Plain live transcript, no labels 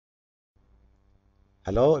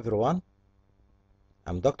Hello everyone,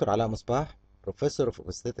 I'm Dr. Ala Musbah, Professor of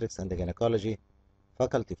Obstetrics and Gynecology,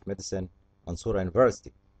 Faculty of Medicine, Mansoura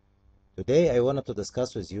University. Today I wanted to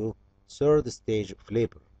discuss with you third stage of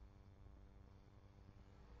labor.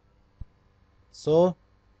 So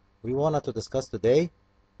we wanted to discuss today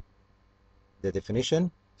the definition,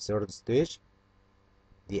 third stage,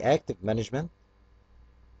 the active management,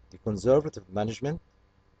 the conservative management,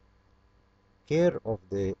 care of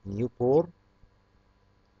the newborn,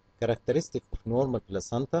 characteristic of normal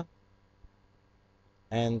placenta,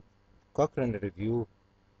 and Cochrane review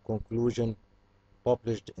conclusion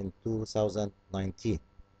published in 2019.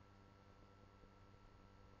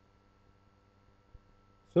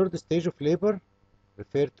 Third stage of labor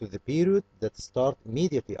refers to the period that starts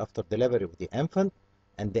immediately after delivery of the infant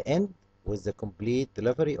and the end with the complete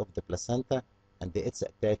delivery of the placenta and its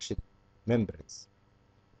attached membranes.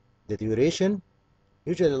 The duration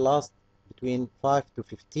usually lasts between 5 to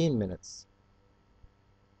 15 minutes.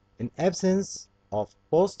 In absence of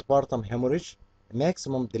postpartum hemorrhage, a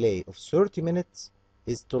maximum delay of 30 minutes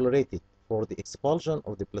is tolerated for the expulsion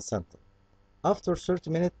of the placenta. After 30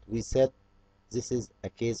 minutes, we said this is a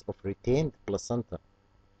case of retained placenta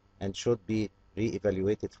and should be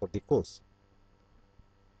re-evaluated for the cause.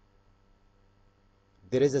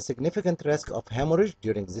 There is a significant risk of hemorrhage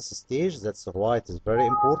during this stage, that's why it is very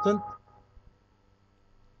important.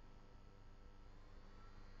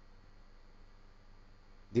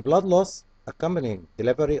 The blood loss accompanying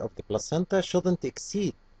delivery of the placenta shouldn't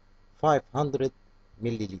exceed 500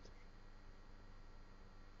 milliliters.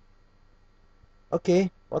 Okay,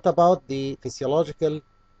 what about the physiological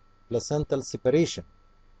placental separation?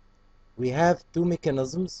 We have two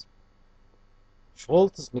mechanisms.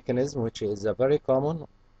 Schultz mechanism, which is a very common,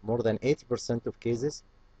 more than 80% of cases,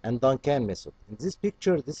 and Duncan method. In this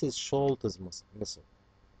picture, this is Schultz method.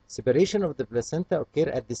 Separation of the placenta occur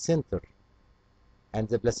at the center, and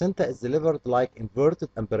the placenta is delivered like inverted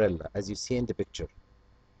umbrella, as you see in the picture,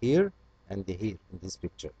 here and here in this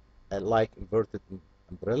picture, like inverted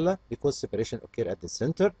umbrella, because separation occur at the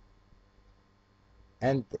center.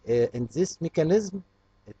 And in this mechanism,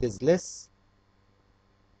 it is less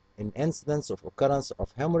in incidence of occurrence of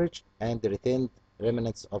hemorrhage and the retained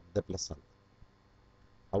remnants of the placenta.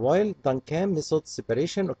 While Duncan method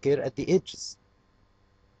separation occur at the edges.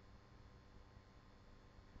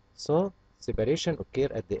 So separation occur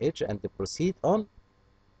at the edge and they proceed on,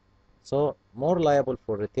 so more liable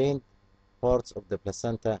for retained parts of the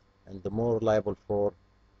placenta and more liable for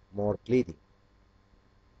more bleeding.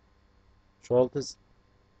 Schultz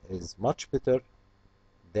is much better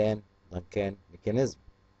than Duncan mechanism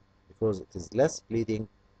because it is less bleeding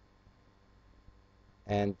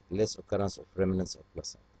and less occurrence of remnants of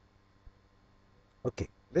placenta. Okay,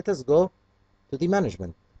 let us go to the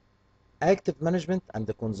management. Active management and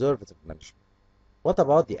the conservative management. What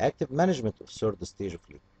about the active management of third stage of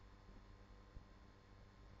labor?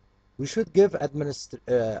 We should give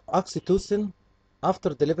oxytocin after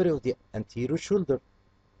delivery of the anterior shoulder,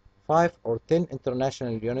 5 or 10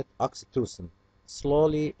 international unit oxytocin,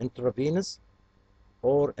 slowly intravenous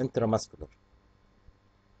or intramuscular.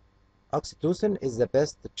 Oxytocin is the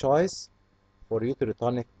best choice for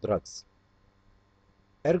uterotonic drugs.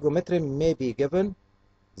 Ergometrin may be given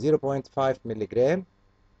 0.5 milligram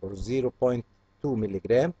or 0.2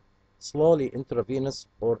 milligram, slowly intravenous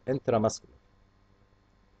or intramuscular.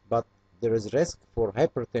 But there is risk for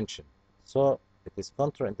hypertension, so it is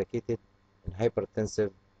contraindicated in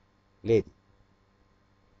hypertensive lady.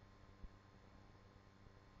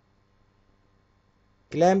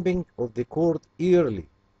 Clamping of the cord early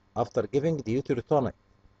after giving the uterotonic.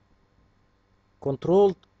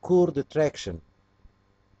 Controlled cord traction,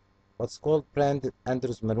 what's called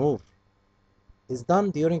Brand-Andrews maneuver, is done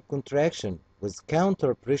during contraction with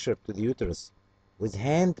counter pressure to the uterus, with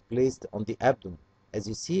hand placed on the abdomen, as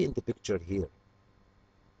you see in the picture here.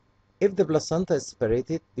 If the placenta is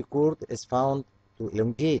separated, the cord is found to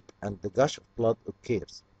elongate and the gush of blood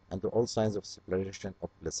occurs, and all signs of separation of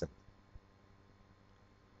placenta.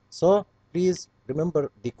 So please remember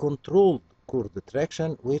the controlled cord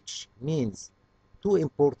traction, which means two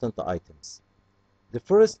important items. The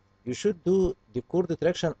first, you should do the cord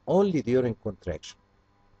traction only during contraction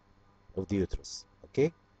of the uterus,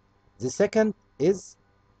 okay? The second is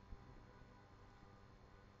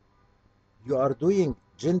you are doing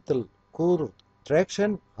gentle cord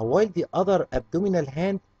traction while the other abdominal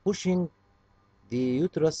hand pushing the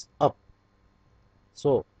uterus up.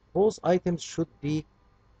 So both items should be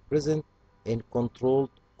present in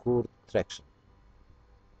controlled cord traction,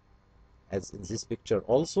 as in this picture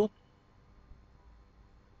also.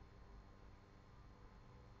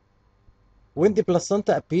 When the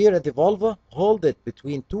placenta appears at the vulva, hold it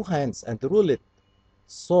between two hands and roll it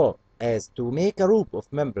so as to make a loop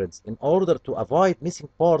of membranes in order to avoid missing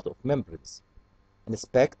part of membranes.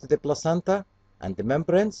 Inspect the placenta and the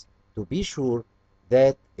membranes to be sure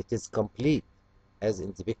that it is complete, as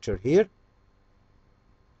in the picture here.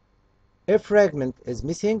 If fragment is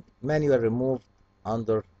missing, manual removed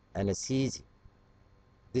under anesthesia.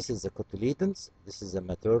 This is the cotyledons, this is the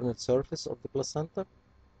maternal surface of the placenta,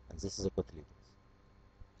 and this is the cotyledons.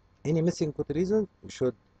 Any missing cotyledon, you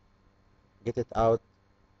should get it out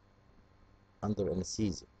under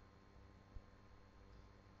anesthesia.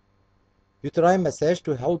 Uterine massage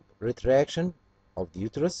to help retraction of the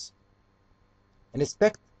uterus.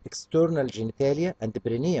 Inspect external genitalia and the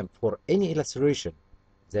perineum for any laceration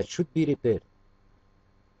that should be repaired.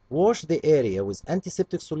 Wash the area with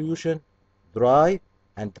antiseptic solution, dry,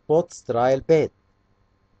 and put sterile bed.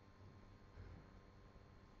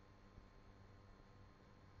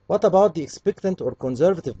 What about the expectant or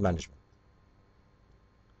conservative management?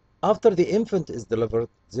 After the infant is delivered,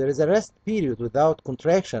 there is a rest period without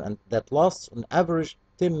contraction and that lasts on average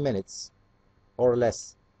 10 minutes or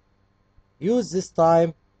less. Use this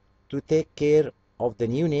time to take care of the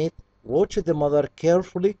neonate. Watch the mother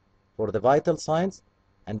carefully for the vital signs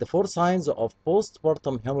and for signs of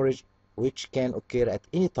postpartum hemorrhage which can occur at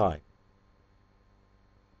any time.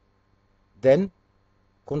 Then,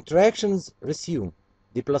 contractions resume.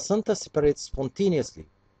 The placenta separates spontaneously.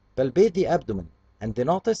 Palpate the abdomen and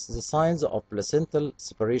notice the signs of placental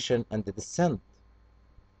separation and descent.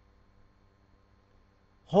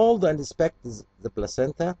 Hold and inspect the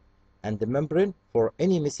placenta and the membrane for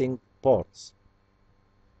any missing parts.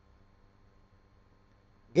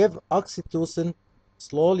 Give oxytocin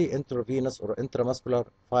slowly intravenous or intramuscular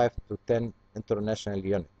 5 to 10 international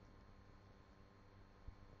units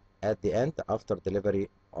at the end after delivery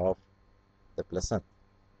of the placenta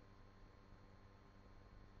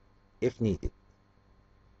if needed.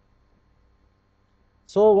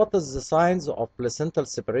 So what is the signs of placental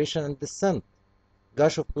separation and descent?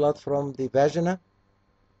 Gush of blood from the vagina,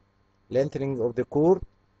 lengthening of the cord,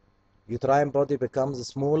 uterine body becomes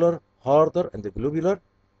smaller, harder, and globular,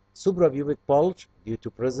 suprapubic bulge due to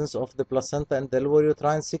presence of the placenta and the lower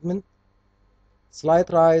uterine segment, slight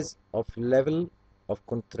rise of level of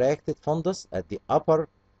contracted fundus at the upper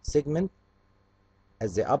segment,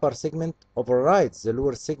 as the upper segment overrides the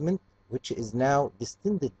lower segment, which is now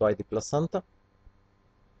distended by the placenta.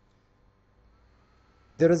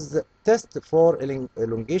 There is a test for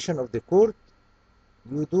elongation of the cord.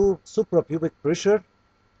 You do suprapubic pressure,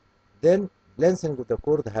 then lengthening of the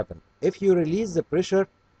cord happens. If you release the pressure,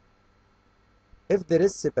 if there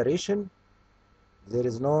is separation, there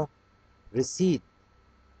is no recede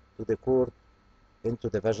to the cord into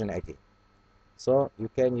the vagina again. So you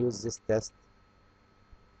can use this test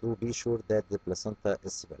to be sure that the placenta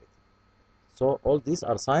is separated. So all these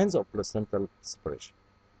are signs of placental separation.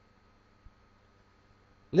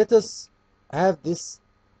 Let us have this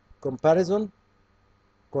comparison,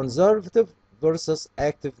 conservative versus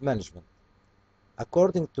active management.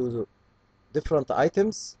 According to different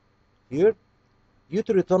items here,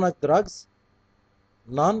 uterotonic drugs,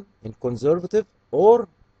 none in conservative or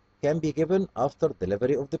can be given after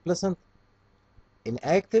delivery of the placenta. In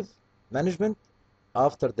active management,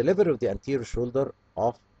 after delivery of the anterior shoulder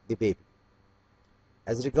of the baby.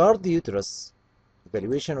 As regard the uterus,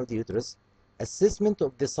 evaluation of the uterus, assessment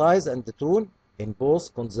of the size and the tone in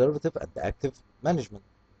both conservative and active management.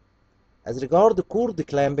 As regard the cord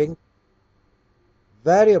clamping,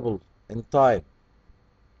 variable in time,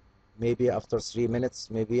 maybe after 3 minutes,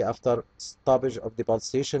 maybe after stoppage of the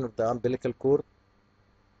pulsation of the umbilical cord.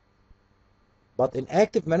 But in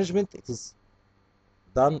active management, it is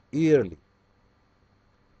done early.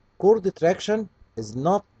 Cord traction is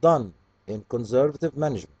not done in conservative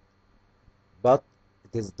management, but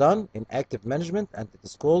it is done in active management, and it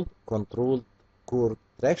is called controlled cord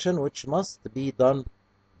traction, which must be done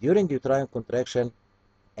during uterine contraction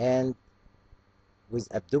and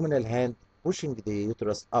with abdominal hand pushing the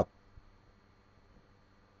uterus up.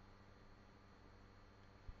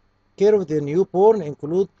 Care of the newborn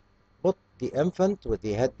include put the infant with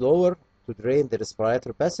the head lower to drain the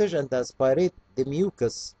respiratory passage and aspirate the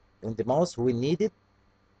mucus in the mouth when needed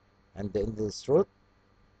and in the throat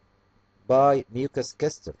by mucus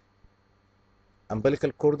caster.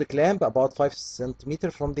 Umbilical cord clamp about 5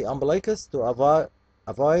 cm from the umbilicus to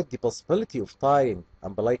avoid the possibility of tying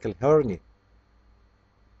umbilical hernia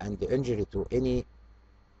and the injury to any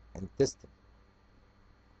intestine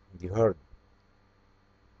in the hernia.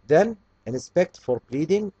 Then inspect for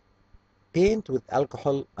bleeding, paint with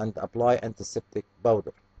alcohol and apply antiseptic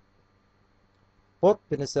powder. put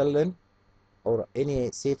penicillin or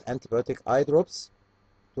any safe antibiotic eye drops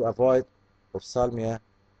to avoid ophthalmia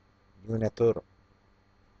neonatal.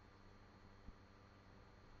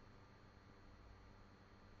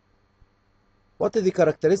 What is the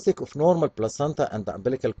characteristic of normal placenta and the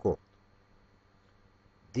umbilical cord?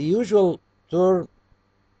 The usual term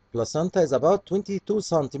placenta is about 22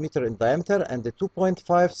 centimeter in diameter and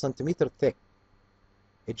 2.5 centimeter thick.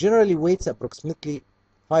 It generally weighs approximately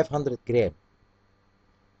 500 grams.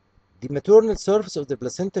 The maternal surface of the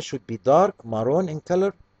placenta should be dark maroon in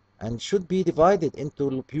color and should be divided into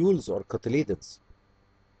lobules or cotyledons.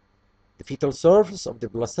 The fetal surface of the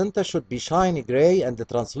placenta should be shiny gray and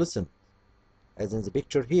translucent, as in the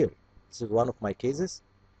picture here. This is one of my cases.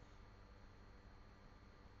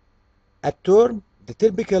 At term, the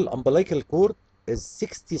typical umbilical cord is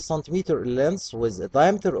 60 centimeter in length with a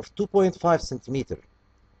diameter of 2.5 centimeter.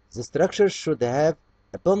 The structure should have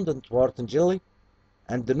abundant Wharton jelly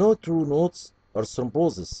and no true nodes or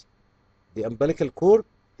thrombosis. The umbilical cord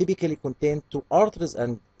typically contains 2 arteries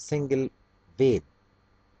and single vein.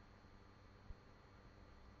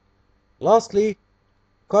 Lastly,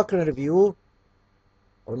 Cochrane review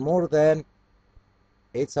on more than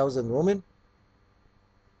 8,000 women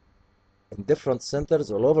in different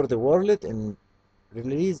centers all over the world and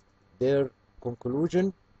released their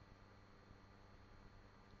conclusion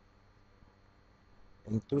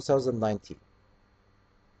in 2019.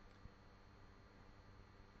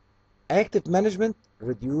 Active management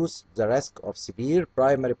reduces the risk of severe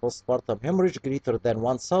primary postpartum hemorrhage greater than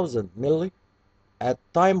 1,000 milli at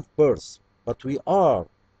time of birth, but we are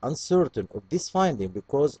uncertain of this finding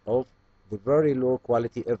because of the very low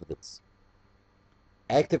quality evidence.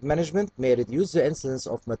 Active management may reduce the incidence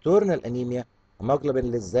of maternal anemia,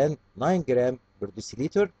 hemoglobin less than 9 grams per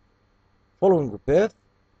deciliter following birth,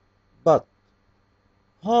 but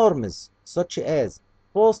harms such as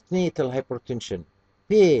postnatal hypertension,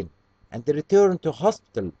 pain, and the return to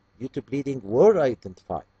hospital due to bleeding were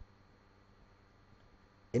identified.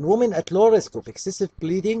 In women at low risk of excessive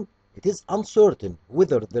bleeding, it is uncertain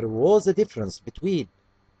whether there was a difference between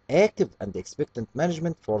active and expectant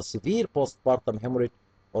management for severe postpartum hemorrhage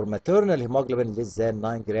or maternal hemoglobin less than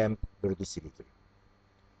 9 grams per deciliter.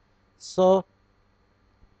 So,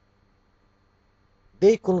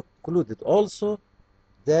 they concluded also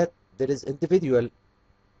that there is individual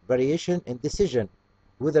variation in decision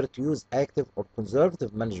whether to use active or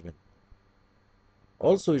conservative management.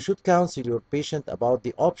 Also, you should counsel your patient about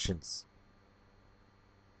the options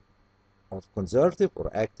of conservative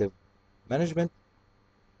or active management,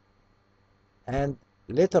 and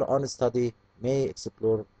later on study may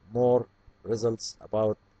explore more results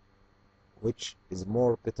about which is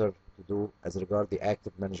more better to do as regard the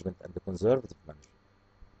active management and the conservative management.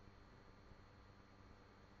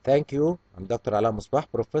 Thank you. I'm Dr. Ala Musbah,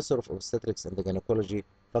 Professor of Obstetrics and Gynecology,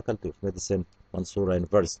 Faculty of Medicine, Mansoura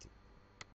University.